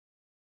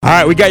All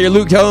right, we got your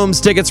Luke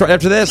Combs tickets right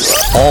after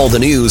this. All the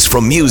news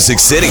from Music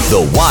City.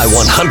 The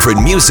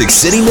Y100 Music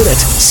City Minute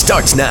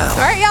starts now. All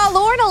right, y'all.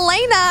 Lauren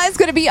Elena is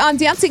going to be on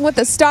Dancing with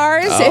the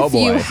Stars. If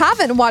you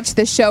haven't watched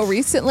the show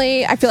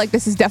recently, I feel like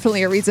this is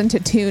definitely a reason to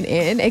tune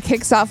in. It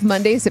kicks off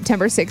Monday,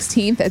 September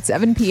 16th at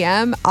 7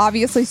 p.m.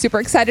 Obviously,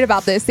 super excited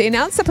about this. They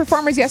announced the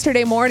performers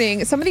yesterday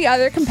morning. Some of the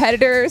other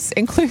competitors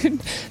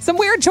include some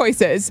weird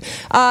choices.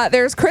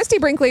 There's Christy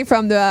Brinkley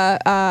from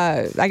the,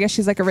 I guess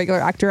she's like a regular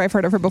actor. I've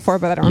heard of her before,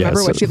 but I don't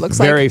remember what she looks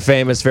like. Very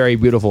famous, very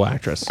beautiful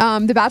actress.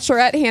 The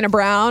Bachelorette, Hannah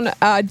Brown.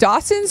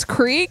 Dawson's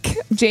Creek,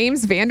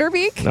 James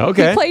Vanderbeek.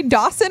 Okay. He played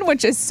Dawson,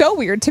 which is so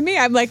weird to me.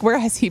 I'm like, where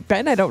has he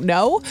been? I don't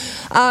know.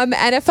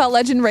 NFL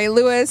legend Ray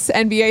Lewis,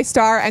 NBA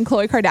star, and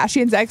Khloe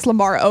Kardashian's ex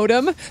Lamar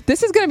Odom.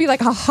 This is going to be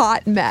like a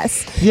hot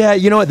mess. Yeah,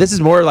 you know what? This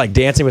is more like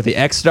Dancing with the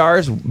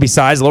X-Stars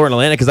besides Lauren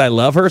Elena because I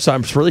love her. So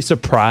I'm really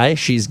surprised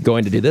she's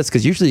going to do this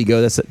because usually you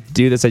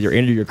do this at your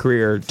end of your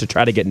career to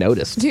try to get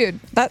noticed. Dude,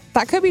 that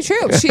could be true.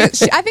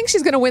 I think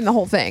she's going to win the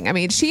whole thing. I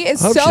mean, she is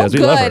so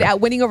good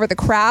at winning over the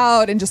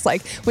crowd and just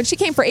like when she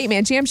came for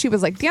 8-Man Jam, she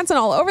was like dancing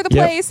all over the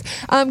place.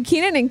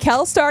 Keenan and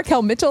Kel star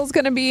Kel Mitchell's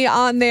going to be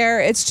on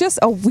there. It's just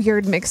a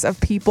weird mix of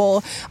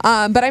people.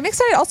 But I'm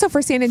excited also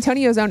for San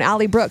Antonio's own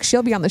Allie Brooks.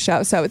 She'll be on the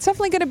show. So it's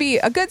definitely going to be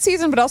a good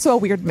season, but also a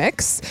weird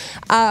mix.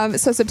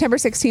 So September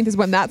 16th is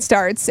when that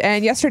starts.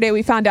 And yesterday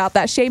we found out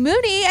that Shea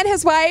Mooney and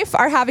his wife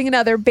are having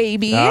another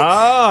baby.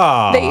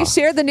 They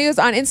shared the news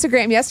on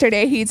Instagram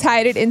yesterday. He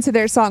tied it into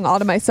their song All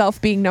to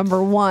Myself being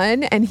number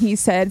one. And he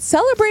said,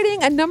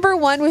 celebrating a number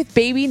one with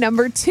baby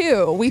number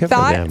two. We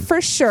thought for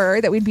sure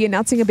that we'd be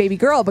announcing a baby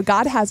girl, but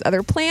God has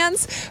other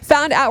plans.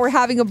 Found out we're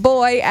having a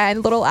boy,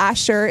 and little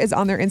Asher is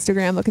on their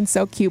Instagram looking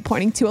so cute,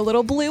 pointing to a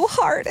little blue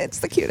heart. It's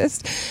the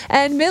cutest.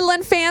 And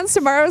Midland fans,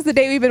 tomorrow's the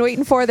day we've been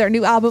waiting for. Their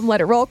new album,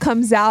 Let It Roll,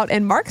 comes out.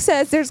 And Mark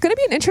says there's going to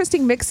be an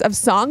interesting mix of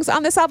songs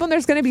on this album.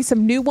 There's going to be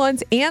some new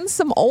ones and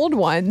some old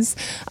ones.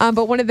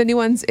 But one of the new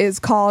ones is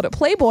called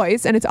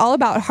Playboys, and it's all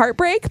about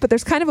heartbreak, but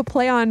there's kind of a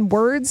play on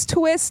words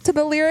twist to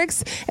the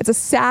lyrics. It's a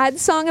sad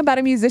song about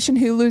a musician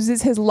who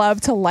loses his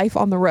love to life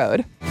on the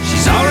road.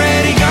 She's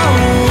already gone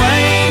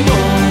away,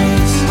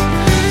 boys.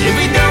 If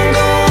we don't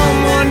go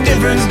on, what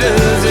difference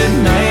does it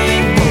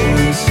make,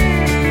 boys?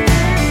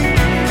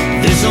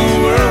 This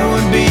whole world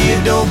would be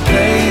a dope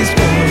place,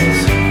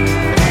 boys.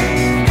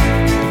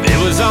 If it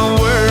was all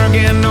work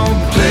and no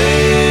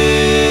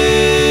play,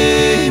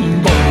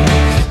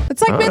 boys.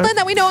 It's like Midland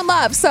that we know and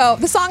love. So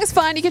the song is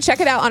fun. You can check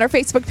it out on our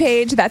Facebook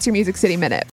page. That's your Music City Minute.